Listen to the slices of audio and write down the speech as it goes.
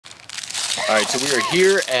All right, so we are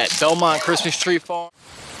here at Belmont Christmas Tree Farm.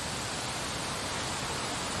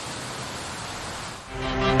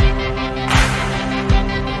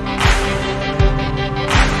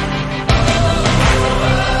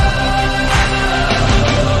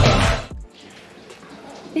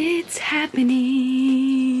 It's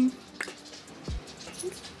happening.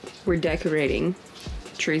 We're decorating.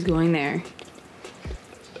 Tree's going there.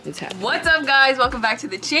 It's happening. What's up, guys? Welcome back to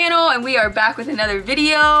the channel, and we are back with another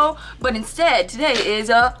video. But instead, today is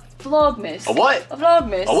a Vlogmas. A what? A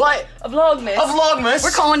Vlogmas. A what? A Vlogmas. A Vlogmas. We're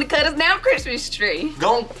calling to cut us down Christmas tree.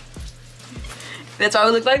 Go. That's why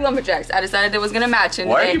we look like lumberjacks. I decided it was gonna match him.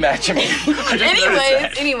 Why are you matching me?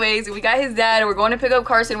 anyways, we got his dad, and we're going to pick up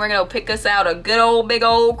Carson. We're gonna pick us out a good old, big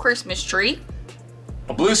old Christmas tree.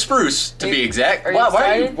 A blue spruce, to be exact.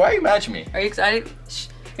 Why are you matching me? Are you excited?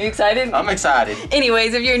 Are you excited? I'm excited.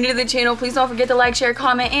 Anyways, if you're new to the channel, please don't forget to like, share,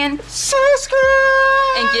 comment, and subscribe.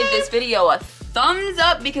 And give this video a thumbs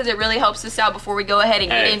up because it really helps us out before we go ahead and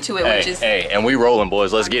get into it, which is... Hey, and we rolling,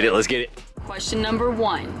 boys. Let's get it. Let's get it. Question number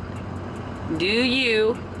 1. Do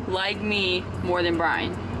you like me more than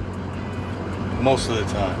Brian? Most of the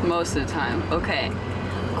time. Most of the time. Okay.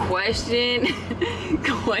 Question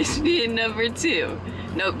number 2.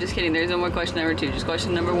 Nope, just kidding. There's no more question number 2. Just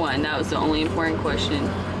question number 1. That was the only important question.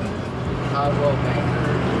 How well banker,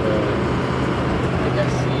 I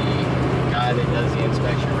guess the guy that does the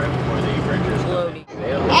inspection right before the renters Loading.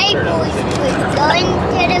 Hey boys, we're going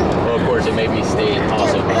to the... Well, of course, it may be state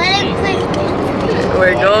also.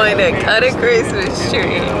 We're going to cut a Christmas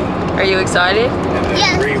tree. Are you excited?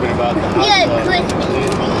 Yes. Yeah, Christmas tree.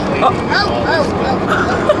 Oh.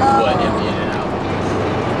 What, empty it out?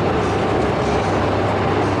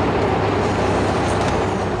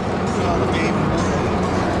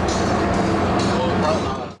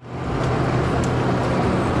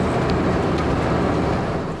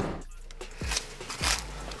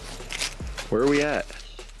 Where are we at?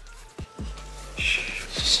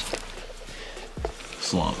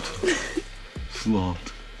 Slumped.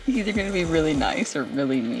 Slumped. He's either gonna be really nice or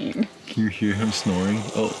really mean. Can you hear him snoring?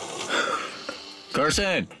 Oh.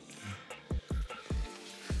 Carson!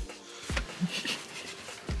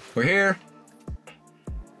 We're here.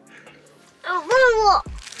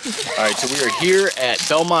 Alright, so we are here at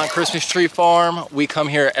Belmont Christmas Tree Farm. We come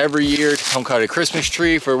here every year to come cut a Christmas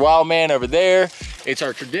tree for Wild Man over there. It's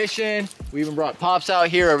our tradition. We even brought Pops out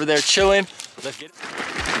here over there chilling. Let's get it.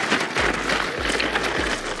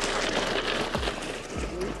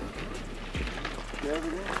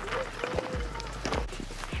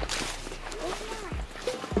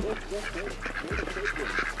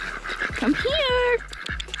 Come here.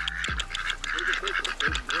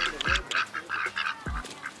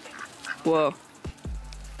 Whoa.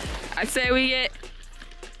 I say we get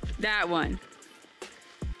that one.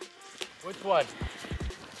 Which one?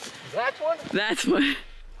 That one? That's one.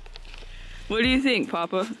 What do you think,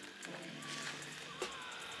 Papa?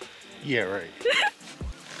 Yeah, right.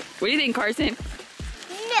 What do you think, Carson?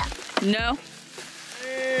 No. No?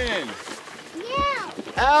 Man. Yeah.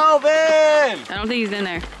 Alvin! I don't think he's in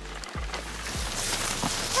there.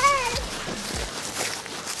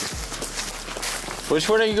 Which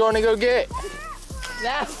one are you going to go get?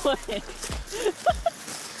 That one.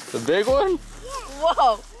 The big one?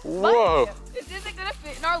 Whoa. Whoa. This isn't gonna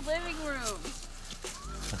fit in our living room.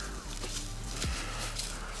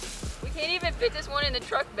 We can't even fit this one in the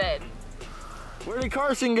truck bed. Where did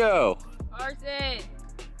Carson go? Carson.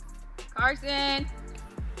 Carson.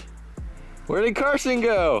 Where did Carson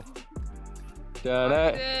go?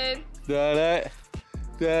 Da-da, Carson. da-da,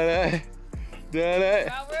 da-da, da-da,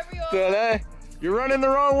 Now wherever you are. da-da. You're running the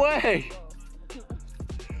wrong way.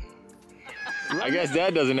 I guess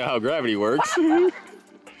Dad doesn't know how gravity works.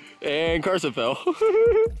 And Carson fell.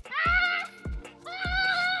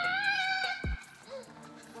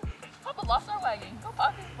 Papa lost our wagon. Go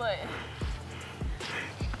pop his butt.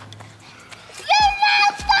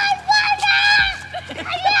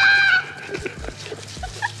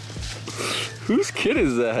 Whose kid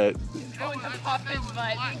is that? He's going to pop his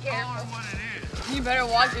butt. Be careful. You better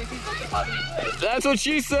watch it. He's going to pop his butt. That's what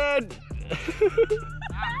she said.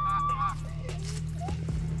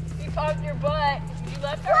 He popped your butt. You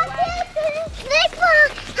left our wagon. Snake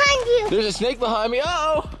behind you. There's a snake behind me.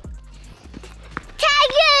 Uh-oh.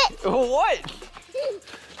 Tag it. What?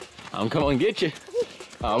 I'm coming to get you.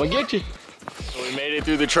 I'm gonna get you. So we made it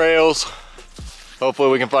through the trails. Hopefully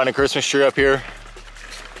we can find a Christmas tree up here.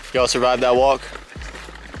 Y'all survived that walk?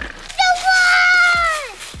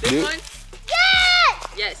 This one? Yes.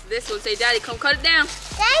 Yes, this one. Say, Daddy, come cut it down.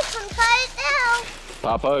 Daddy, come cut it down.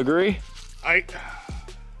 Papa agree? Let's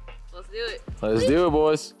do it. Let's do it,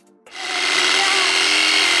 boys.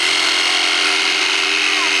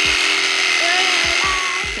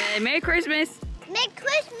 Merry Christmas. Merry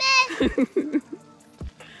Christmas.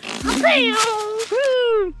 Merry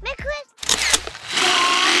Christmas.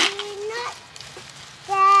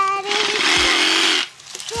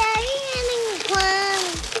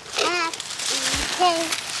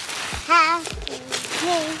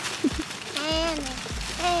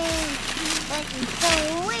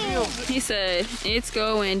 He said, it's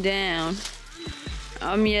going down.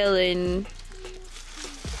 I'm yelling.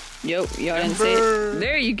 Yo, y'all didn't say it.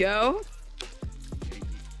 There you go.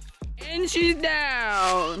 And she's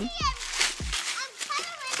down.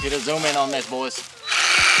 Get a zoom in on this, boys.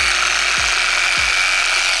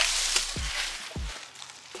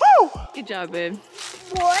 Woo! Good job, babe.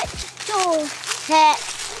 What the heck?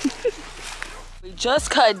 We just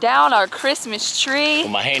cut down our Christmas tree.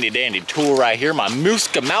 With my handy dandy tool right here, my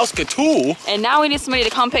Mouska tool. And now we need somebody to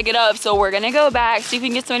come pick it up. So we're gonna go back, see if we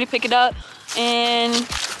can get somebody to pick it up. And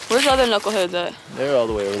where's the other knuckleheads at? They're all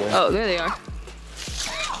the way over there. Oh, there they are.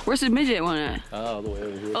 Where's the midget one at? All the way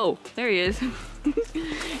over here. Oh, there he is.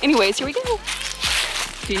 Anyways, here we go.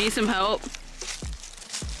 Do you need some help?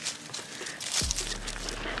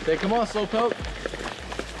 Hey, come on, Slowpoke.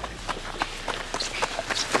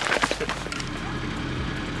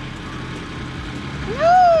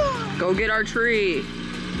 No! Go get our tree.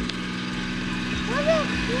 What is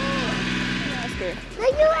this? Ask her. No,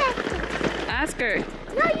 you ask her. Ask her.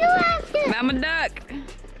 No, you ask her. Mama Duck.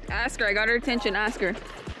 Ask her. I got her attention. Ask her.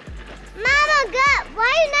 Mama Duck, why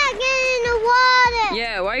are you not getting in the water?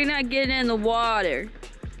 Yeah, why are you not getting in the water?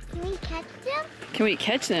 Can we catch them? Can we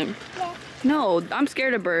catch them? Yeah. No, I'm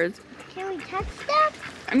scared of birds. Can we touch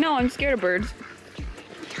them? No, I'm scared of birds.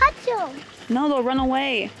 Touch them. No, they'll run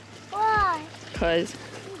away. Why? Cause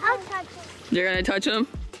I'll touch them. you're gonna touch them?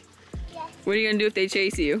 Yes. What are you gonna do if they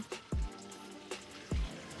chase you?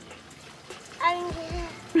 I'm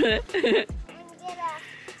gonna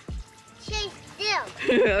chase them.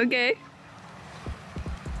 Okay.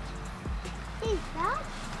 He's about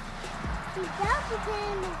to get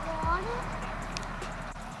in the water.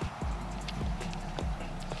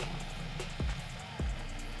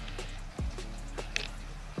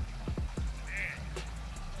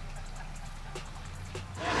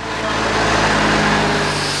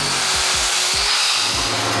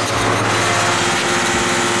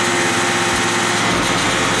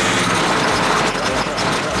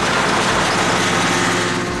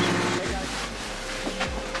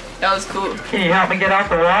 That was cool. Can you help me get off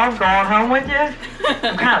the wall? I'm going home with you?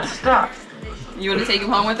 I'm kind of stuck. You wanna take him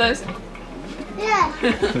home with us? Yeah.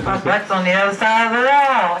 My butt's on the other side of the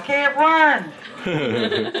wall. I can't run. I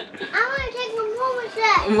want to take them home with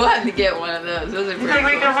that. We'll have to get one of those. Those are You pretty think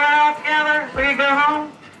we cool. can run off together? We can go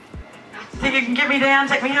home? Think you can get me down,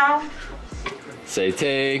 take me home? Say,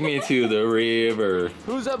 take me to the river.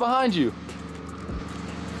 Who's that behind you?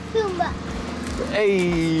 Pumbaa.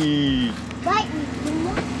 Hey. Bite me,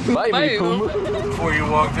 Pumbaa. Bite me, Bite. Pumbaa. Before you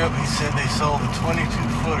walked up, he said they sold a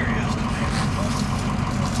 22-footer yesterday.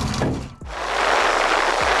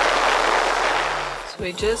 So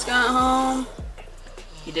we just got home.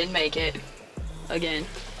 He didn't make it. Again.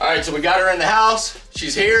 All right, so we got her in the house.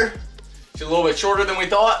 She's here. She's a little bit shorter than we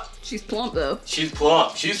thought. She's plump though. She's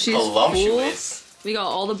plump. She's She's voluptuous. We got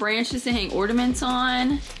all the branches to hang ornaments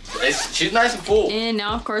on. She's nice and full. And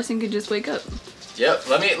now Carson could just wake up. Yep.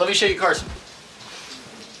 Let me show you Carson.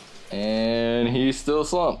 And he's still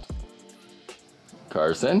slumped.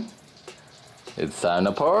 Carson, it's time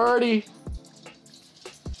to party.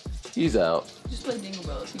 He's out. Just play Jingle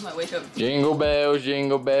Bells. He might wake up. Jingle bells,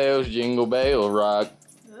 jingle bells, jingle bell rock.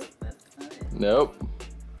 Nope, that's not it. Nope.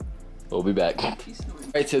 We'll be back. He's snoring.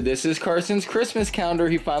 Alright, so this is Carson's Christmas calendar.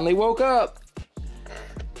 He finally woke up.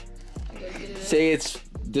 Say it's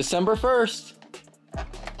December 1st.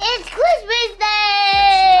 It's Christmas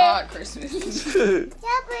Day! Not Christmas. Yeah,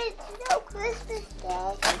 but it's no Christmas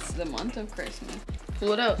Day. It's the month of Christmas.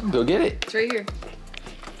 Pull it out. Go get it. It's right here.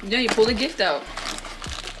 Yeah, you pull the gift out.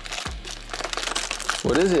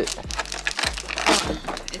 What is it?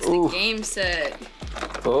 It's Ooh. the game set.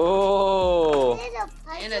 Oh. There's a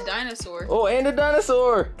puzzle. And a dinosaur. Oh, and a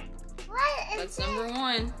dinosaur. What is That's it? number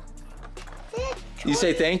 1. You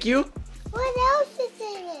say thank you? What else is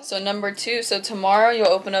in it? So number 2. So tomorrow you'll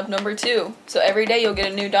open up number 2. So every day you'll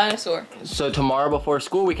get a new dinosaur. So tomorrow before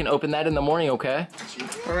school, we can open that in the morning, okay?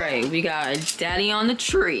 All right, we got Daddy on the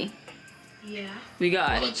tree. Yeah. We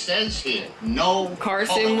got Well, it says here, no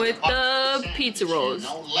Carson color with the of pizza rolls.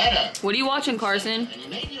 No letter. What are you watching, Carson? And you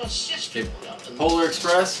made your sister put up the Polar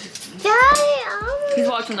Express. Daddy, I He's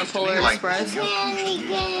watching the Polar Express. want to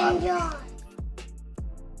get John.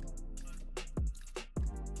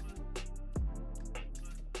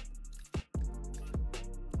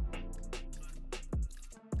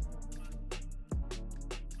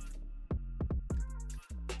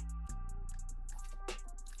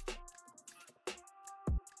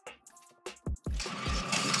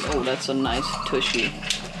 Oh, that's a nice tushy.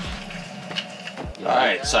 All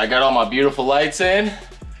right, so I got all my beautiful lights in.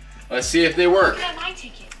 Let's see if they work. My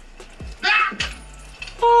ticket.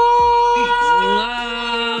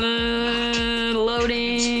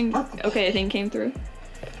 Loading. Okay, I think it came through.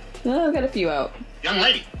 Oh, I got a few out. Young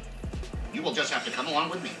lady, you will just have to come along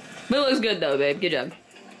with me. But it looks good though, babe. Good job.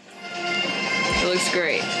 It looks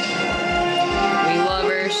great. We love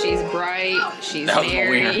her. She's bright. She's That was my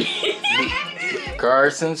merry.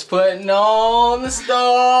 Carson's putting on the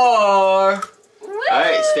star. All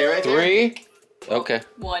right, stay right there. 3. Okay.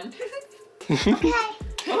 1.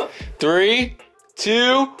 3,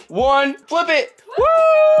 2, 1. Flip it. Woo!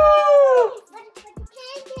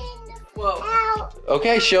 Whoa.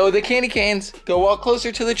 Okay, show the candy canes. Go walk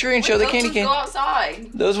closer to the tree and show the candy Those canes. ones go outside.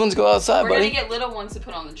 Those ones go outside, We're buddy. gonna get little ones to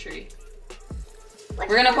put on the tree.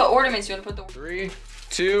 We're gonna put ornaments. You wanna put the 3,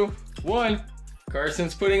 2, 1.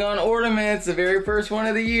 Carson's putting on ornaments, the very first one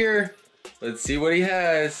of the year. Let's see what he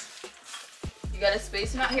has. You gotta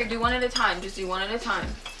space them out. Here, do one at a time. Just do one at a time.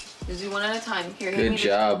 Just do one at a time. Here, Good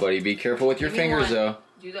job, buddy. Be careful with your fingers, though.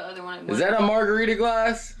 Do the other one. Is that a margarita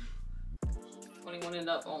glass? 21 and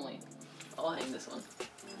up only. I'll hang this one.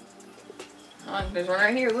 There's one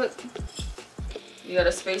right here. Look. You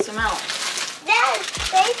gotta space them out.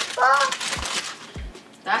 That's baseball.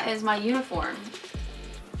 That is my uniform.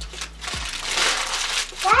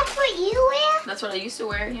 That's what you wear? That's what I used to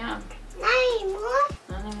wear. Yeah. Not anymore.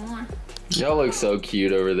 Not anymore. Y'all look so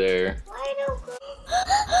cute over there. Why don't